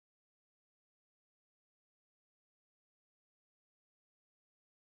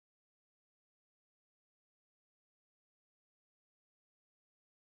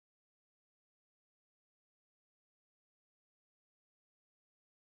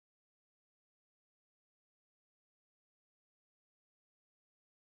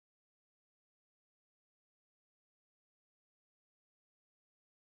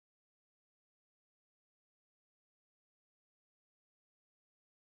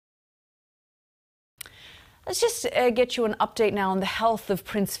Let's just get you an update now on the health of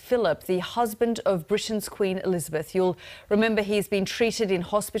Prince Phillip, the husband of Britain's Queen Elizabeth. You'll remember he's been treated in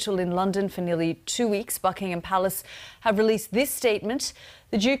hospital in London for nearly 2 weeks. Buckingham Palace have released this statement.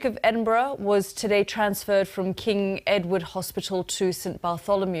 The Duke of Edinburgh was today transferred from King Edward Hospital to St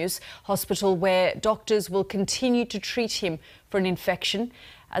Bartholomew's Hospital, where doctors will continue to treat him for an infection,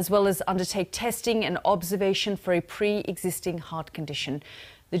 as well as undertake testing and observation for a pre-existing heart condition.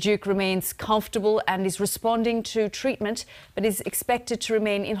 The Duke remains comfortable and is responding to treatment, but is expected to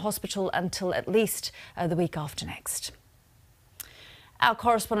remain in hospital until at least the week after next. Our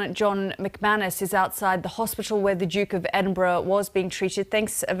correspondent John McManus is outside the hospital where the Duke of Edinburgh was being treated.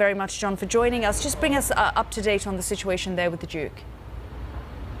 Thanks very much, John, for joining us. Just bring us up to date on the situation there with the Duke.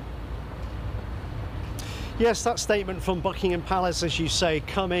 Yes, that statement from Buckingham Palace, as you say,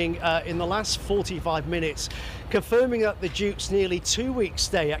 coming in the last 45 minutes, confirming that the Duke's nearly 2 week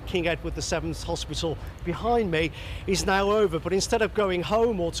stay at King Edward VII's Hospital behind me is now over. But instead of going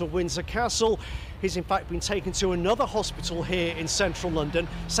home or to Windsor Castle, he's in fact been taken to another hospital here in central London,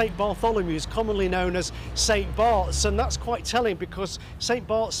 St Bartholomew's, commonly known as St Bart's. And that's quite telling because St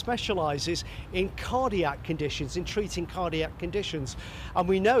Bart's specialises in cardiac conditions, in treating cardiac conditions. And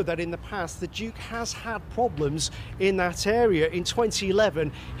we know that in the past the Duke has had problems in that area. In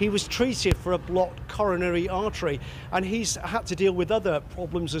 2011, he was treated for a blocked coronary artery, and he's had to deal with other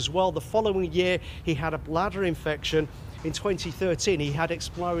problems as well. The following year, he had a bladder infection. In 2013, he had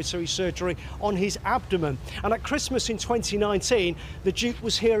exploratory surgery on his abdomen. And at Christmas in 2019, the Duke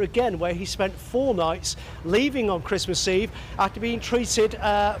was here again, where he spent 4 nights, leaving on Christmas Eve after being treated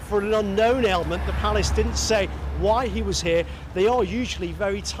for an unknown ailment. The palace didn't say why he was here. They are usually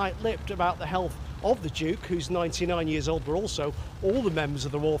very tight-lipped about the health of the Duke, who's 99 years old, but also all the members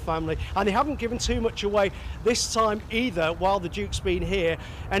of the royal family. And they haven't given too much away this time either while the Duke's been here.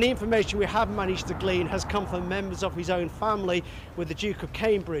 Any information we have managed to glean has come from members of his own family, with the Duke of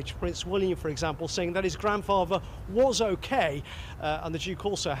Cambridge, Prince William, for example, saying that his grandfather was okay. And the Duke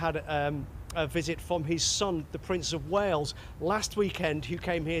also had a visit from his son, the Prince of Wales, last weekend, who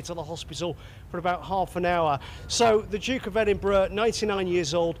came here to the hospital for about half an hour. So the Duke of Edinburgh, 99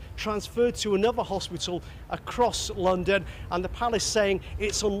 years old, transferred to another hospital across London, and the palace saying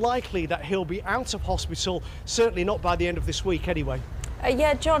it's unlikely that he'll be out of hospital, certainly not by the end of this week anyway.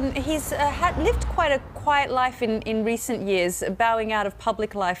 Yeah, John, he's lived quite a quiet life in recent years, bowing out of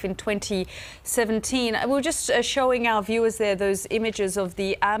public life in 2017. We were just showing our viewers there those images of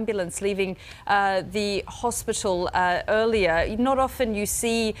the ambulance leaving the hospital earlier. Not often you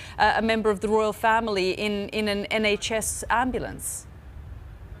see a member of the royal family in an NHS ambulance.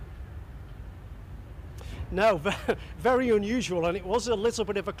 No, very unusual, and it was a little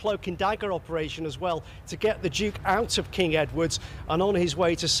bit of a cloak and dagger operation as well to get the Duke out of King Edward's and on his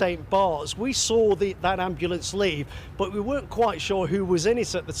way to St Bart's. We saw that ambulance leave, but we weren't quite sure who was in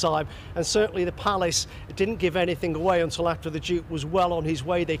it at the time, and certainly the palace didn't give anything away until after the Duke was well on his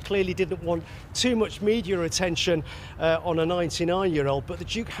way. They clearly didn't want too much media attention on a 99-year-old, but the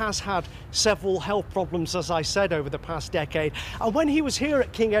Duke has had several health problems, as I said, over the past decade. And when he was here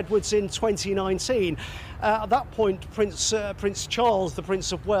at King Edward's in 2019, at that point, Prince Charles, the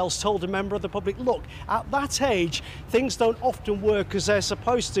Prince of Wales, told a member of the public, look, at that age, things don't often work as they're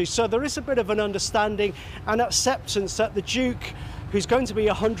supposed to. So there is a bit of an understanding and acceptance that the Duke, who's going to be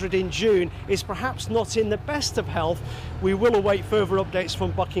 100 in June, is perhaps not in the best of health. We will await further updates from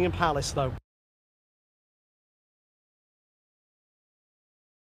Buckingham Palace, though.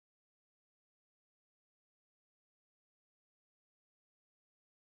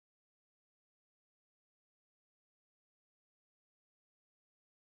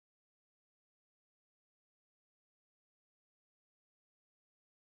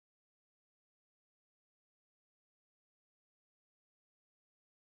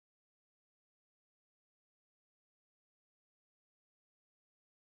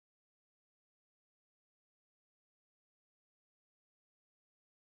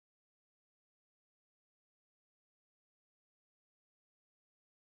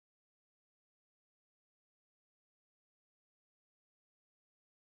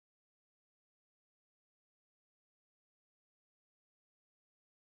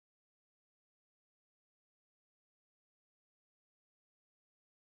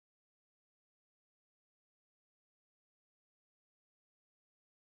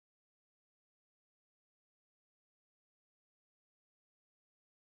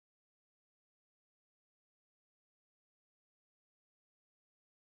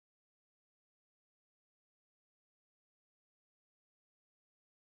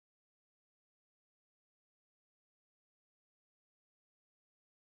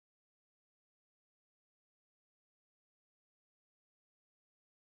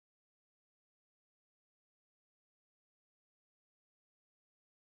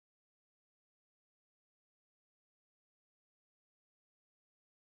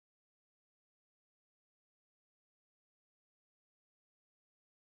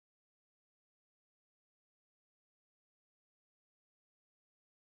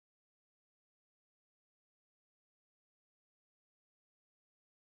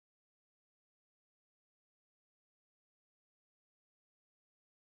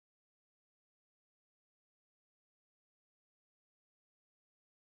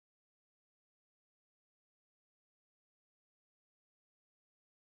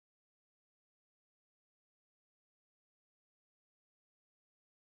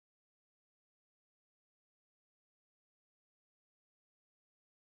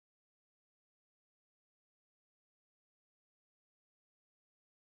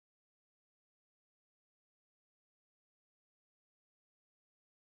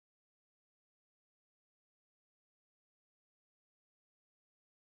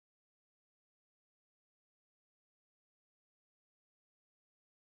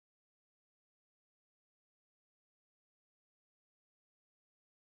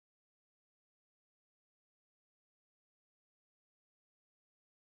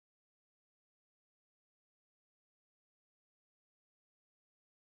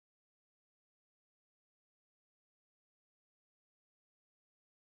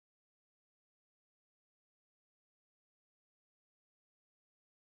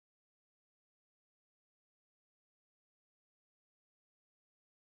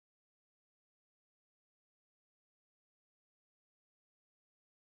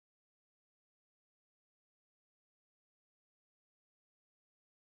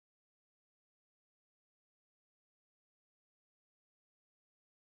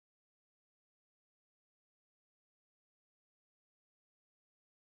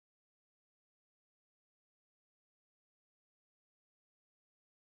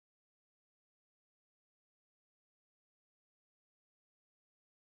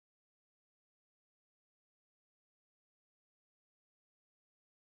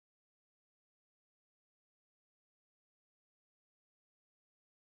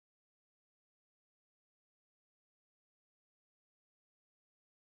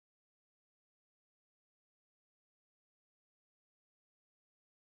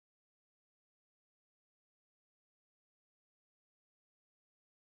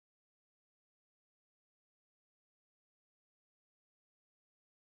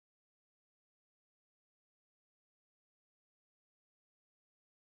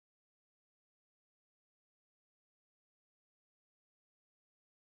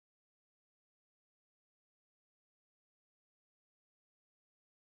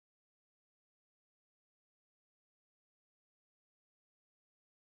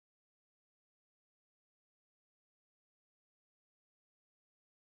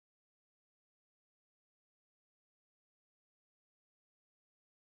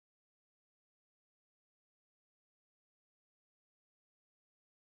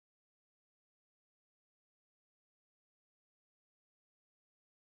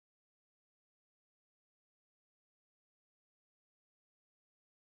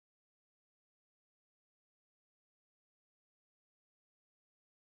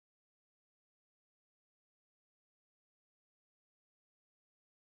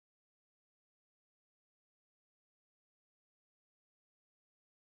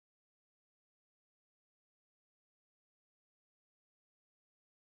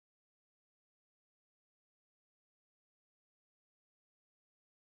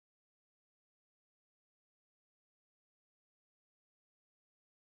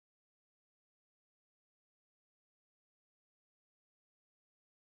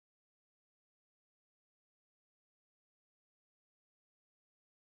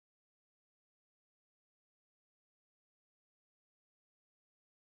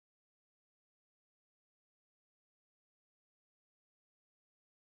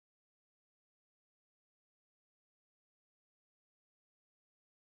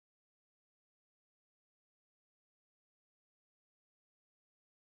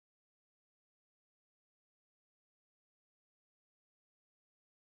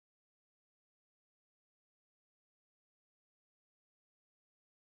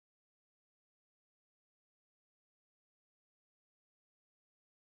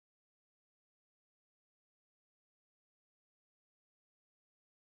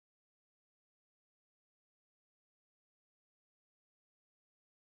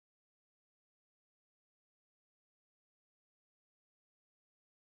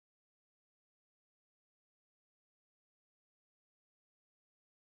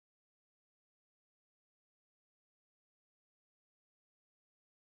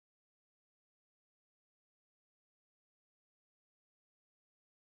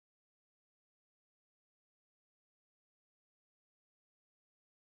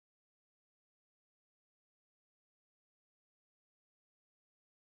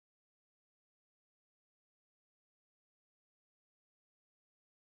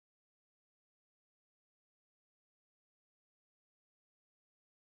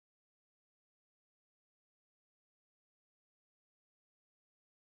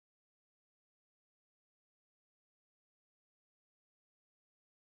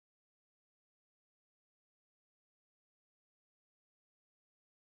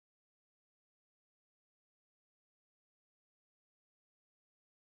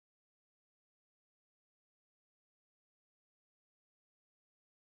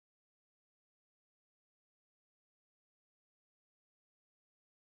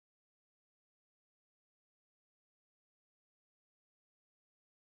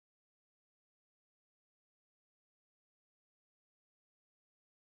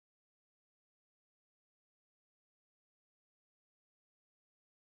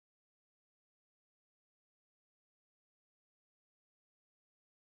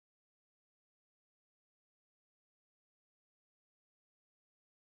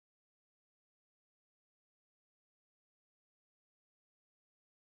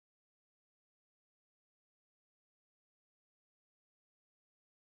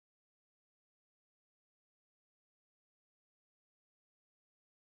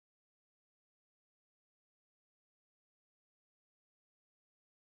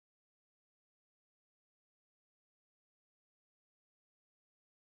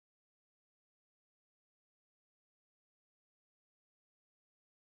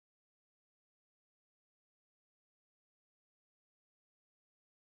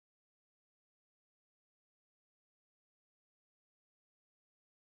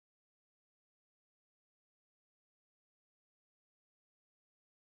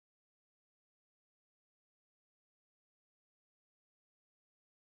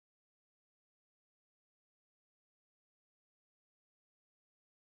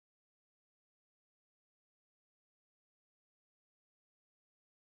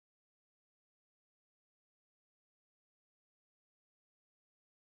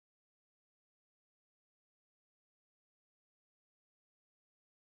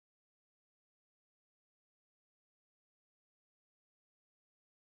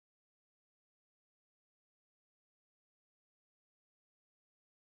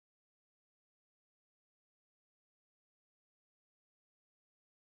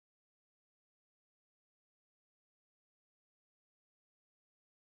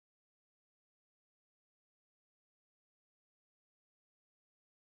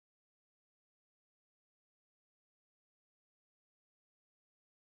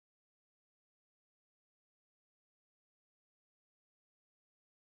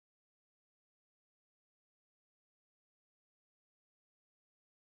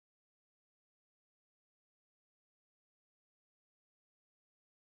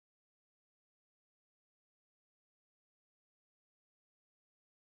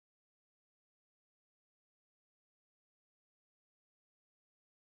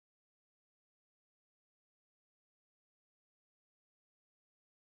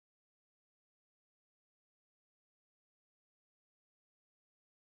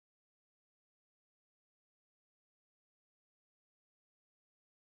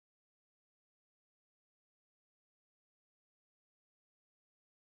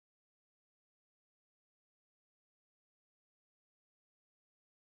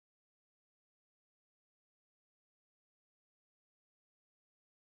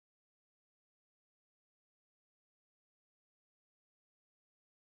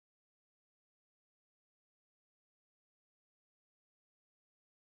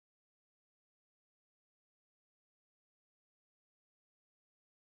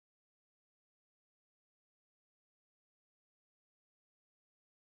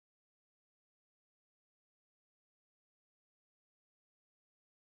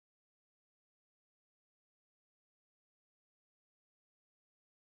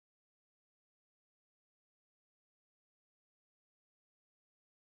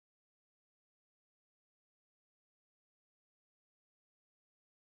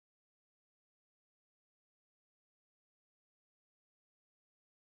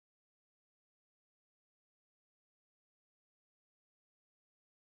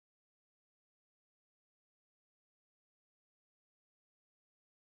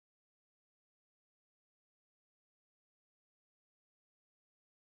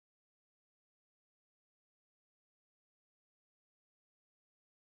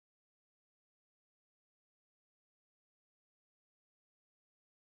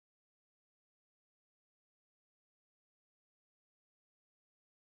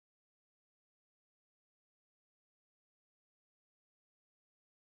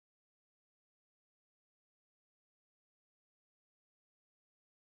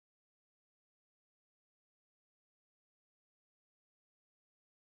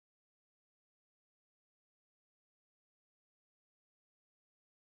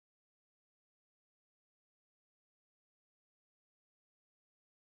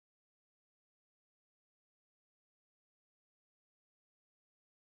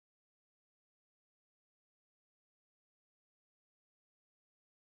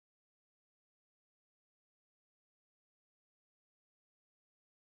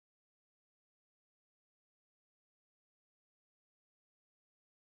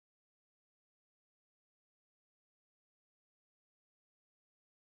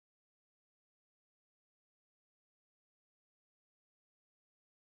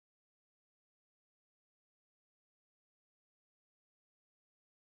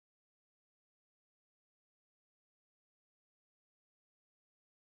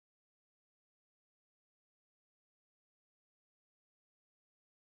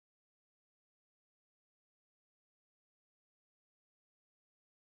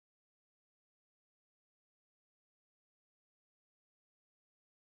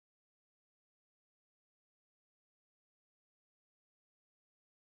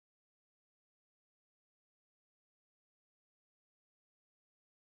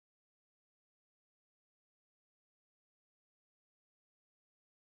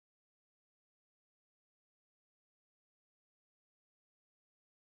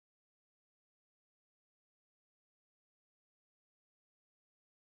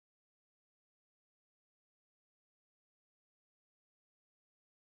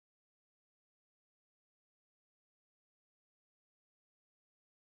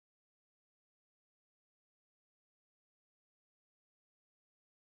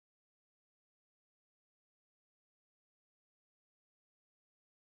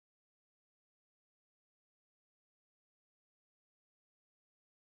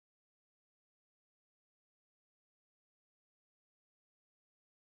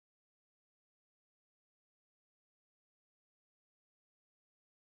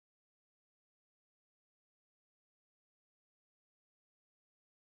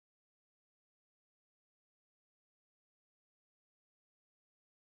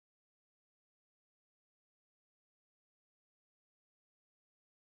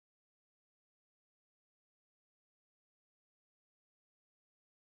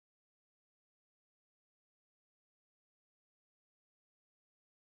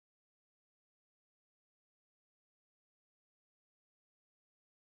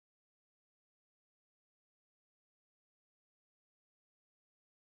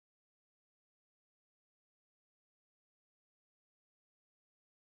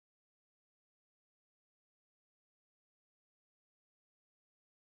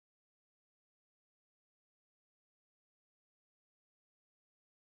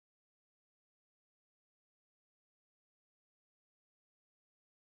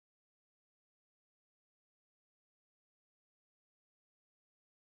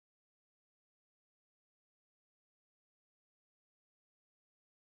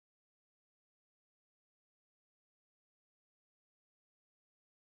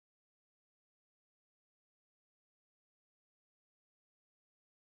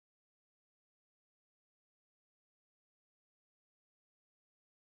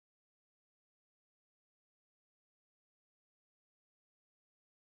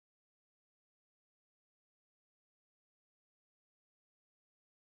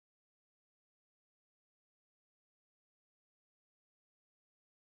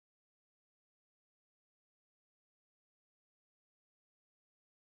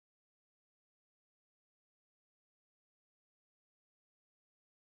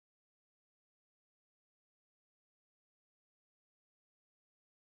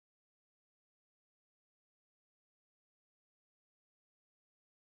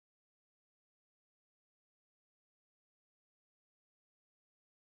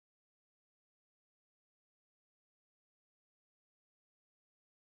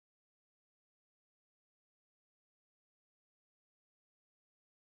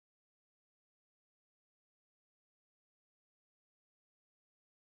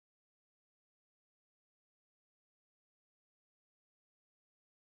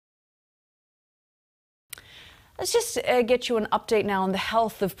 Let's just get you an update now on the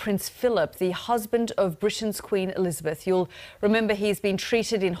health of Prince Phillip, the husband of Britain's Queen Elizabeth. You'll remember he's been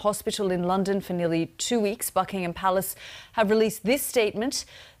treated in hospital in London for nearly 2 weeks. Buckingham Palace have released this statement.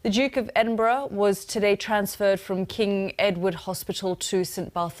 The Duke of Edinburgh was today transferred from King Edward Hospital to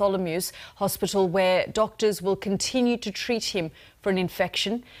St Bartholomew's Hospital, where doctors will continue to treat him for an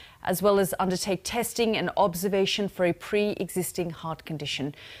infection, as well as undertake testing and observation for a pre-existing heart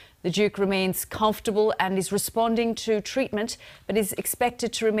condition. The Duke remains comfortable and is responding to treatment, but is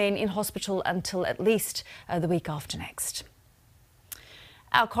expected to remain in hospital until at least the week after next.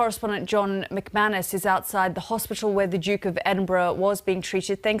 Our correspondent John McManus is outside the hospital where the Duke of Edinburgh was being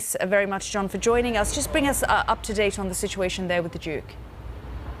treated. Thanks very much, John, for joining us. Just bring us up to date on the situation there with the Duke.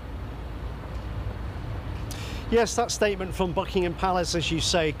 Yes, that statement from Buckingham Palace, as you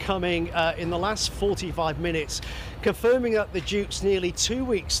say, coming in the last 45 minutes, confirming that the Duke's nearly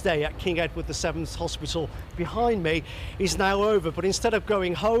 2-week stay at King Edward VII's Hospital behind me is now over. But instead of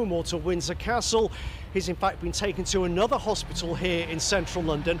going home or to Windsor Castle, he's in fact been taken to another hospital here in central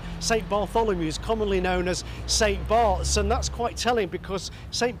London, St Bartholomew's, commonly known as St Bart's. And that's quite telling because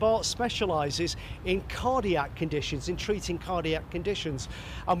St Bart's specialises in cardiac conditions, in treating cardiac conditions.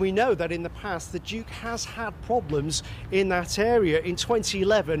 And we know that in the past the Duke has had problems in that area. In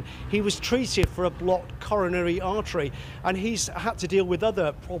 2011, he was treated for a blocked coronary artery, and he's had to deal with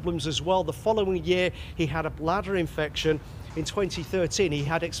other problems as well. The following year, he had a bladder infection. In 2013, he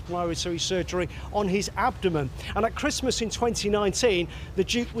had exploratory surgery on his abdomen. And at Christmas in 2019, the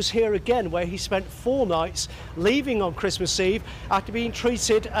Duke was here again, where he spent 4 nights, leaving on Christmas Eve after being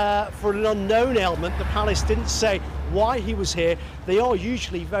treated for an unknown ailment. The palace didn't say why he was here. They are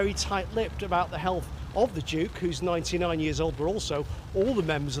usually very tight-lipped about the health of the Duke, who's 99 years old, but also all the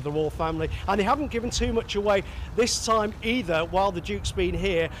members of the royal family. And they haven't given too much away this time either while the Duke's been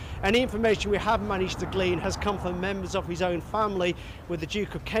here. Any information we have managed to glean has come from members of his own family, with the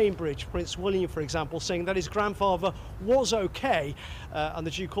Duke of Cambridge, Prince William, for example, saying that his grandfather was okay. And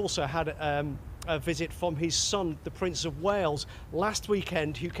the Duke also had a visit from his son, the Prince of Wales, last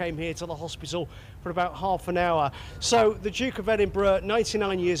weekend, who came here to the hospital for about half an hour. So the Duke of Edinburgh,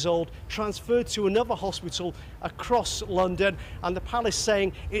 99 years old, transferred to another hospital across London, and the palace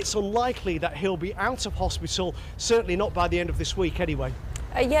saying it's unlikely that he'll be out of hospital, certainly not by the end of this week anyway.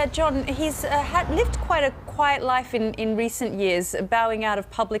 Yeah, John, he's lived quite a quiet life in recent years, bowing out of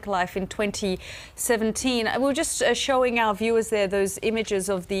public life in 2017. We were just showing our viewers there those images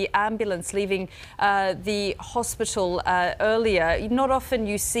of the ambulance leaving the hospital earlier. Not often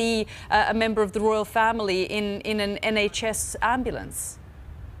you see a member of the royal family in an NHS ambulance.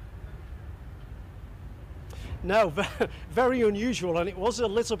 No, very unusual, and it was a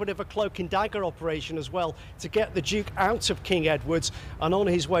little bit of a cloak and dagger operation as well to get the Duke out of King Edward's and on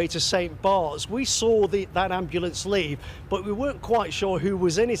his way to St Bart's. We saw that ambulance leave, but we weren't quite sure who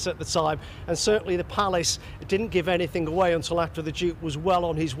was in it at the time, and certainly the palace didn't give anything away until after the Duke was well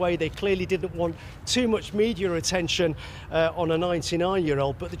on his way. They clearly didn't want too much media attention on a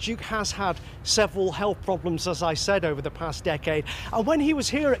 99-year-old, but the Duke has had several health problems, as I said, over the past decade. And when he was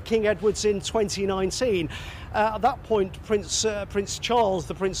here at King Edward's in 2019, at that point, Prince Charles,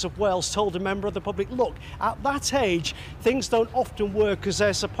 the Prince of Wales, told a member of the public, look, at that age, things don't often work as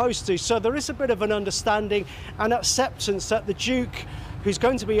they're supposed to. So there is a bit of an understanding and acceptance that the Duke, who's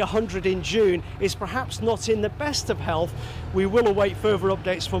going to be 100 in June, is perhaps not in the best of health. We will await further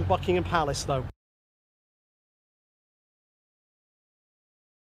updates from Buckingham Palace, though.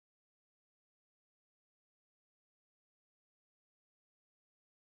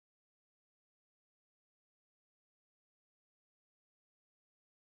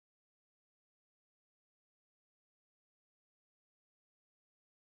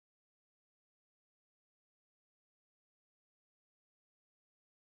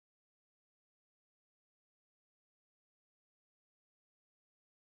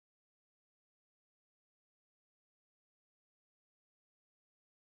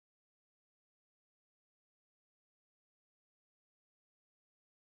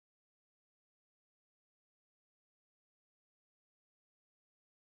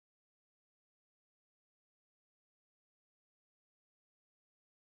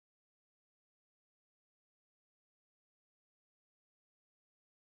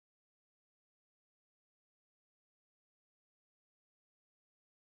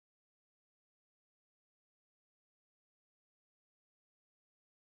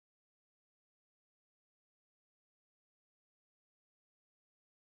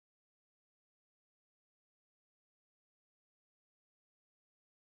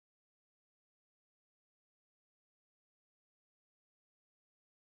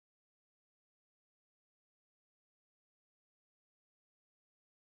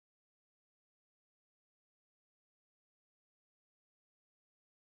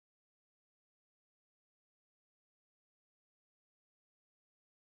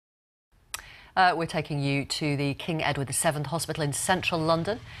 We're taking you to the King Edward VII Hospital in central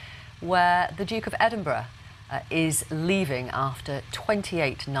London, where the Duke of Edinburgh is leaving after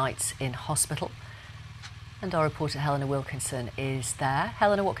 28 nights in hospital. And our reporter Helena Wilkinson is there.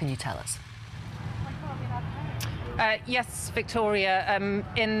 Helena, what can you tell us? Yes, Victoria.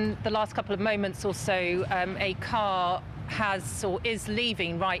 In the last couple of moments or so, a car has or is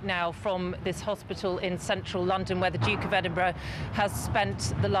leaving right now from this hospital in central London, where the Duke of Edinburgh has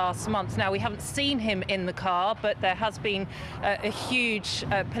spent the last month. Now, we haven't seen him in the car, but there has been a huge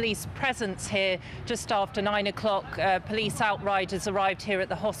police presence here just after 9 o'clock. Police outriders arrived here at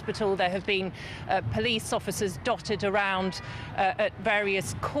the hospital. There have been police officers dotted around at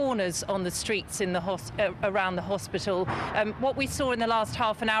various corners on the streets in the around the hospital. What we saw in the last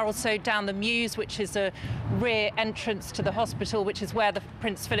half an hour or so down the Mews, which is a rear entrance to the hospital, which is where the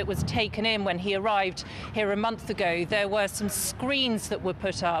Prince Phillip was taken in when he arrived here a month ago, there were some screens that were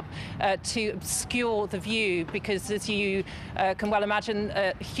put up to obscure the view, because, as you can well imagine,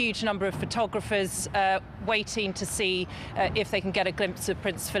 a huge number of photographers waiting to see if they can get a glimpse of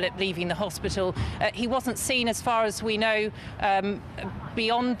Prince Phillip leaving the hospital. He wasn't seen, as far as we know,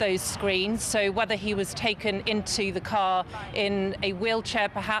 beyond those screens, so whether he was taken into the car in a wheelchair,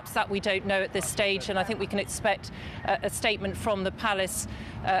 perhaps, that we don't know at this stage, and I think we can expect a statement from the palace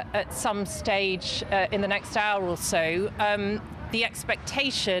at some stage in the next hour or so. The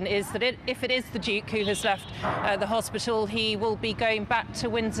expectation is that if it is the Duke who has left the hospital, he will be going back to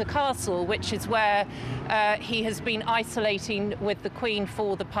Windsor Castle, which is where he has been isolating with the Queen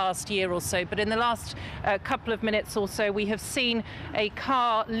for the past year or so. But in the last couple of minutes or so, we have seen a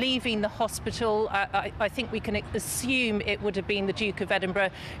car leaving the hospital. I think we can assume it would have been the Duke of Edinburgh,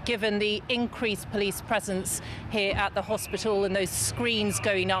 given the increased police presence here at the hospital and those screens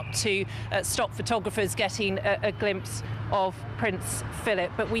going up to stop photographers getting a glimpse of Prince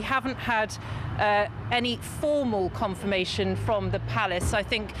Philip. But we haven't had any formal confirmation from the palace. I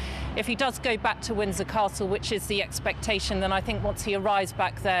think if he does go back to Windsor Castle, which is the expectation, then I think once he arrives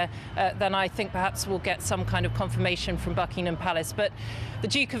back there, then I think perhaps we'll get some kind of confirmation from Buckingham Palace. But the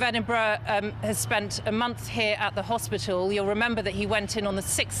Duke of Edinburgh has spent a month here at the hospital. You'll remember that he went in on the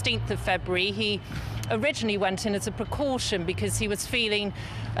 16th of February. He originally went in as a precaution because he was feeling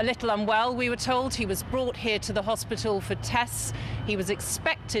a little unwell, we were told. He was brought here to the hospital for tests. He was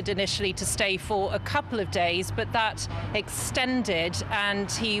expected initially to stay for a couple of days, but that extended, and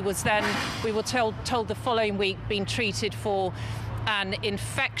he was then, we were told the following week, being treated for an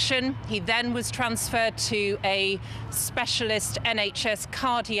infection. He then was transferred to a specialist NHS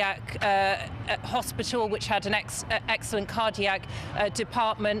cardiac hospital, which had an excellent cardiac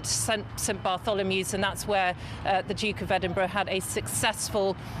department, St Bartholomew's, and that's where the Duke of Edinburgh had a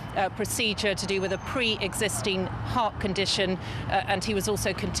successful procedure to do with a pre-existing heart condition, and he was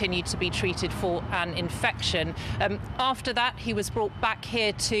also continued to be treated for an infection. After that, he was brought back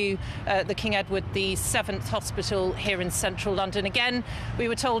here to the King Edward VII Hospital here in central London. Again, we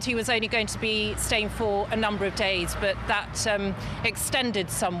were told he was only going to be staying for a number of days, but that extended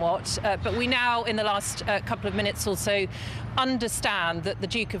somewhat. But we now, in the last couple of minutes or so, understand that the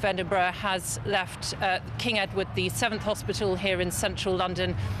Duke of Edinburgh has left King Edward VII Hospital here in central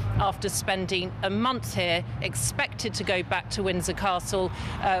London after spending a month here, expected to go back to Windsor Castle,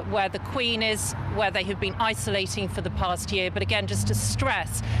 where the Queen is, where they have been isolating for the past year. But again, just to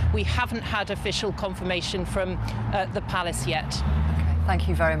stress, we haven't had official confirmation from the palace yet. Thank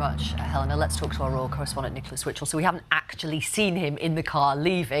you very much, Helena. Let's talk to our royal correspondent, Nicholas Witchell. So we haven't actually seen him in the car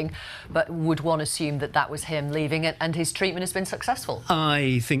leaving, but would one assume that that was him leaving and his treatment has been successful?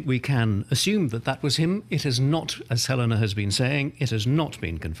 I think we can assume that that was him. It has not, as Helena has been saying, it has not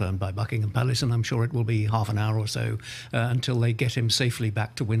been confirmed by Buckingham Palace, and I'm sure it will be half an hour or so until they get him safely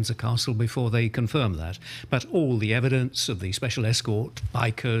back to Windsor Castle before they confirm that. But all the evidence of the special escort,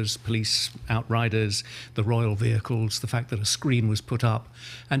 bikers, police outriders, the royal vehicles, the fact that a screen was put up,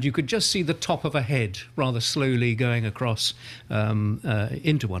 and you could just see the top of a head rather slowly going across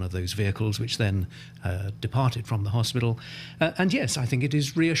into one of those vehicles, which then departed from the hospital. And yes, I think it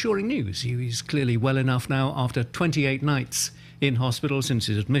is reassuring news. He's clearly well enough now after 28 nights in hospital since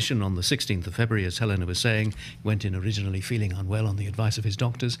his admission on the 16th of February, as Helena was saying. He went in originally feeling unwell on the advice of his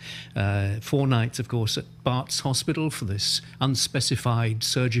doctors. 4 nights, of course, at Bart's Hospital for this unspecified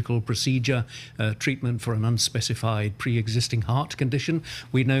surgical procedure, treatment for an unspecified pre-existing heart condition.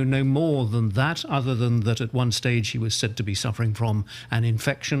 We know no more than that, other than that at one stage he was said to be suffering from an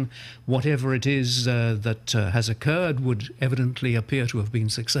infection. Whatever it is that has occurred would evidently appear to have been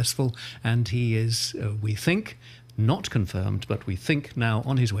successful, and he is, we think, not confirmed, but we think now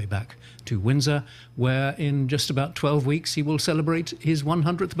on his way back to Windsor, where in just about 12 weeks he will celebrate his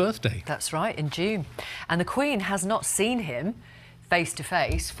 100th birthday. That's right, in June. And the Queen has not seen him face to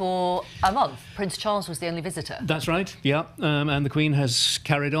face for a month. Prince Charles was the only visitor. That's right, yeah, and the Queen has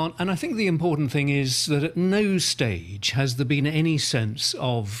carried on. And I think the important thing is that at no stage has there been any sense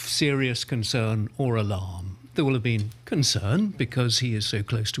of serious concern or alarm. There will have been concern because he is so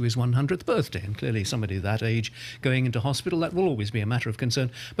close to his 100th birthday, and clearly somebody that age going into hospital, that will always be a matter of concern.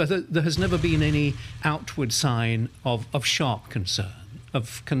 But there has never been any outward sign of sharp concern,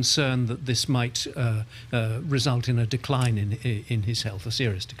 of concern that this might result in a decline in his health, a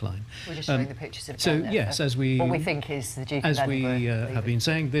serious decline. We're just showing the pictures of so down yes, there, as we what we think is the Duke of Edinburgh. As we have been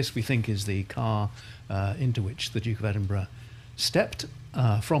saying, this we think is the car into which the Duke of Edinburgh stepped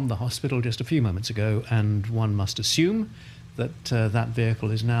from the hospital just a few moments ago, and one must assume that that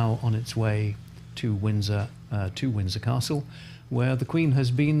vehicle is now on its way to Windsor Castle, where the Queen has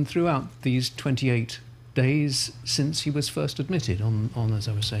been throughout these 28 days since he was first admitted on, as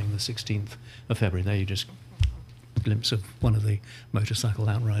I was saying, the 16th of February. There you just a glimpse of one of the motorcycle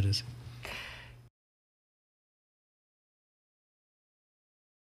outriders.